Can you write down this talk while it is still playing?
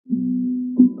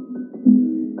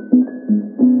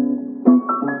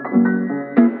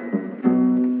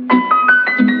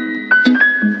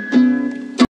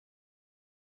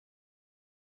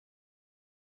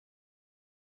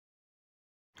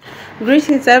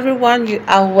Greetings everyone, you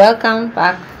are welcome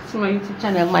back to my YouTube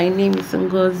channel. My name is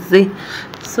Ngozi.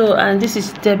 So and this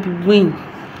is Debbywin.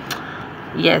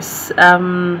 Yes,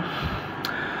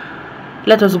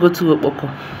 let us go to Okpoko.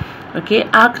 Okay,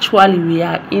 actually we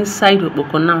are inside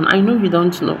Okpoko now. I know you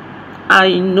don't know,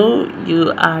 I know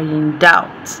you are in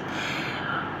doubt,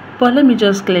 but let me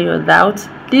just clear your doubt.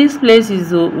 This place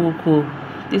is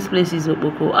Okpoko. This place is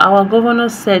Okpoko. Our governor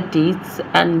said it,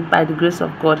 and by the grace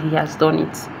of God he has done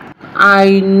it.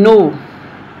 I know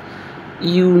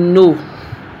you know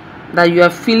that you are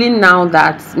feeling now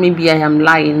that maybe I am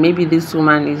lying, maybe this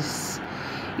woman is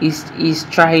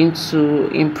trying to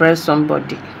impress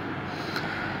somebody.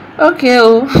 Okay,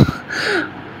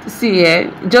 see,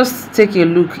 just take a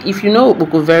look. If you know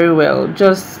Okpoko very well,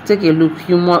 just take a look.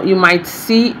 You might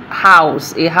see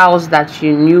a house that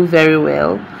you knew very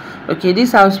well. Okay,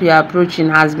 this house we are approaching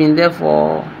has been there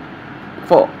for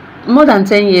more than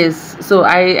 10 years. So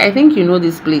I think you know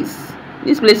this place.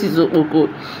 This place is Okpoko,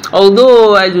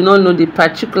 although I do not know the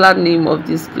particular name of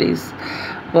this place,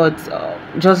 but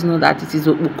just know that it is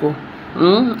Okpoko.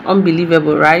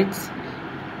 Unbelievable, right?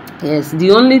 Yes, the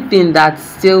only thing that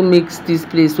still makes this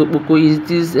place Okpoko is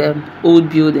these old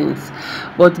buildings.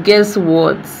 But guess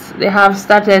what? They have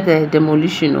started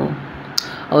demolition.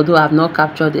 Although I have not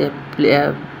captured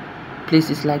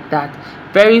places like that.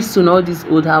 Very soon all these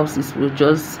old houses will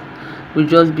just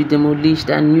be demolished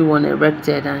and new one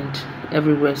erected, and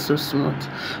everywhere so smooth.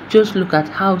 Just look at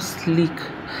how sleek,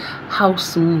 how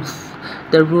smooth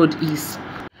the road is.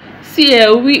 See,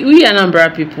 we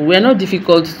Anambra people, we are not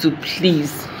difficult to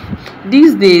please.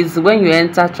 These days when you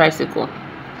enter tricycle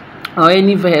or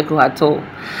any vehicle at all,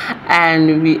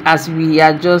 and we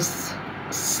are just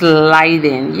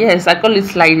sliding, yes, I call it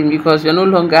sliding because you're no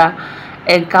longer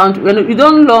we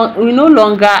no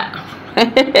longer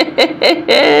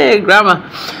grammar,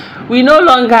 we no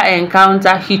longer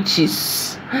encounter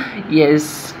hitches.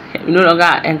 Yes, we no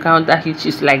longer encounter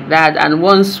hitches like that. And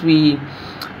once we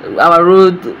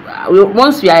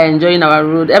are enjoying our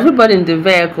road, everybody in the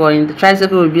vehicle, in the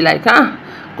tricycle, will be like,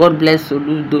 God bless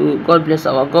Oludo, God bless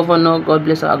our governor, God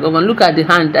bless our governor. Look at the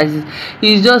hand that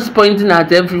he's just pointing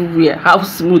at everywhere, how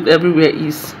smooth everywhere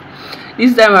is.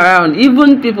 This time around,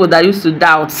 even people that used to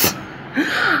doubt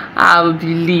have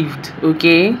believed.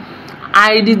 Okay,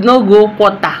 I did not go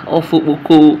quarter of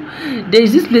Okpoko. There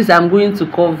is this place I'm going to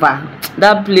cover.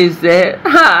 That place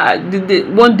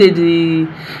one day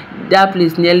that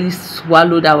place nearly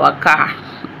swallowed our car.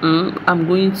 I'm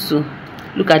going to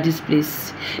look at this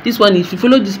place. This one, if you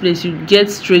follow this place, you get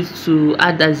straight to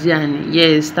Adazian.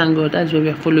 Yes, thank God, that's where we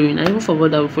are following. I even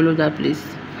forgot that we followed that place.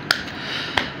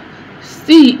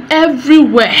 See,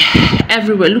 everywhere,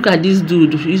 look at this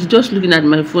dude. He's just looking at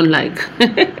my phone like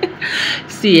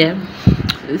see,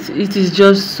 it is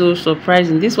just so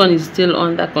surprising. This one is still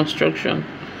under construction.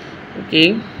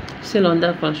 Okay, still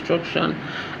under construction.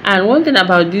 And one thing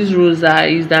about these roads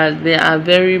is that they are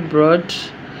very broad,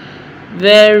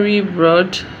 very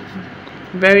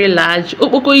large.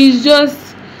 Okpoko is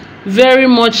just very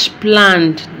much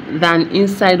planned than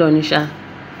inside Onitsha.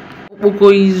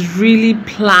 Okpoko is really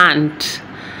planned,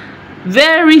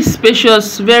 very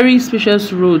spacious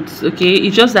roads. Okay,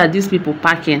 it's just that these people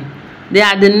parking, they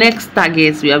are the next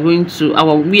targets we are going to,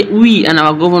 we and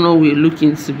our governor will look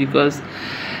into, because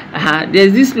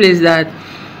there's this place that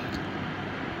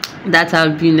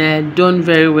have been done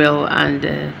very well,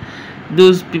 and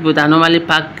those people that normally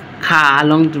park car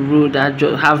along the road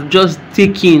have just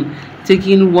taken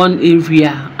one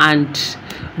area, and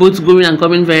both going and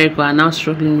coming vehicle are now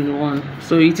struggling with one.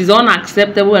 So it is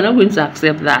unacceptable. We're not going to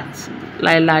accept that.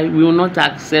 We will not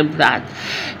accept that.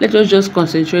 Let us just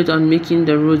concentrate on making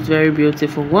the roads very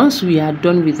beautiful. Once we are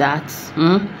done with that,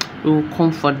 we will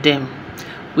come for them.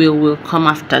 We will come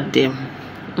after them.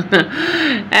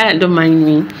 Don't mind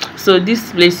me. So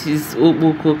this place is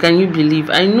Okpoko. Can you believe?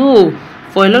 I know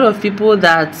for a lot of people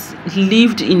that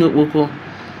lived in Okpoko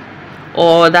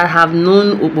or that have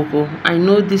known Okpoko, I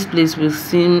know this place will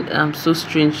seem so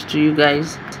strange to you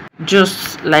guys.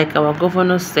 Just like our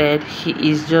governor said, he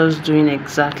is just doing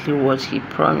exactly what he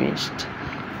promised.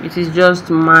 It is just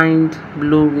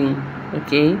mind-blowing.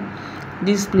 Okay,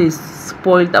 this place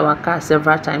spoiled our car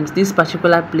several times. This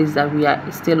particular place that we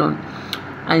are still on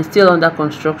and still under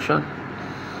construction.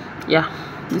 Yeah,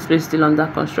 this place is still under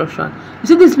construction. You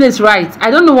see this place, right? I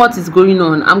don't know what is going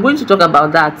on. I'm going to talk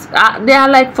about that. They are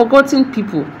like forgotten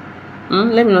people.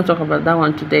 Let me not talk about that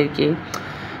one today. Okay,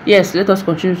 yes, let us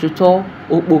continue to talk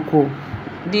Okpoko.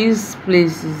 This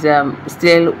place is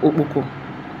still Okpoko.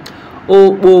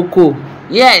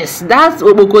 Yes, that's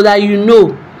Okpoko that you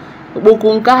know.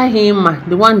 Okpoko,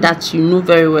 the one that you know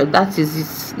very well. That is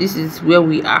it. This is where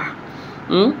we are.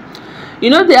 You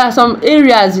know, there are some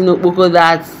areas in Okpoko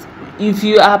that if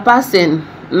you are passing,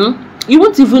 you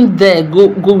won't even dare go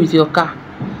with your car.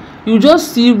 You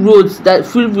just see roads that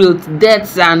filled with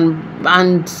dirt and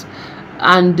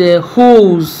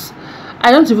holes.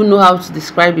 I don't even know how to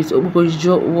describe it because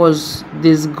it was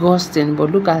disgusting. But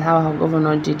look at how our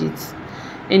governor did it.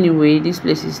 Anyway, this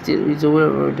place is still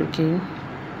Owerri Road. Okay,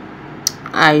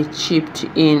 I chipped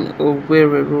in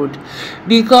Owerri Road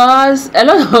because a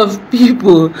lot of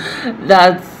people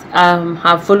that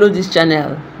have followed this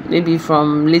channel maybe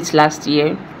from late last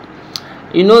year,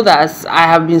 you know that I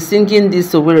have been singing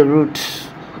this Owerri Road.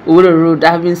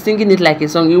 I have been singing it like a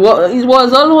song. It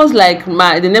was almost like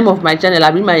the name of my channel.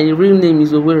 I mean, my real name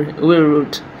is Owerri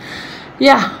Road.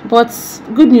 Yeah, but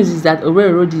good news is that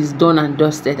Owerri Road is done and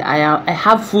dusted. I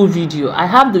have full video. I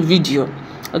have the video.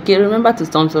 Okay, remember to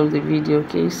thumbs up the video.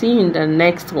 Okay, see you in the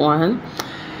next one.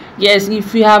 Yes,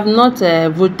 if you have not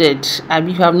voted, if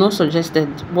you have not suggested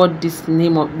what this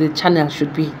name of the channel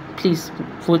should be, please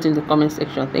vote in the comment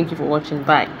section. Thank you for watching.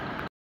 Bye.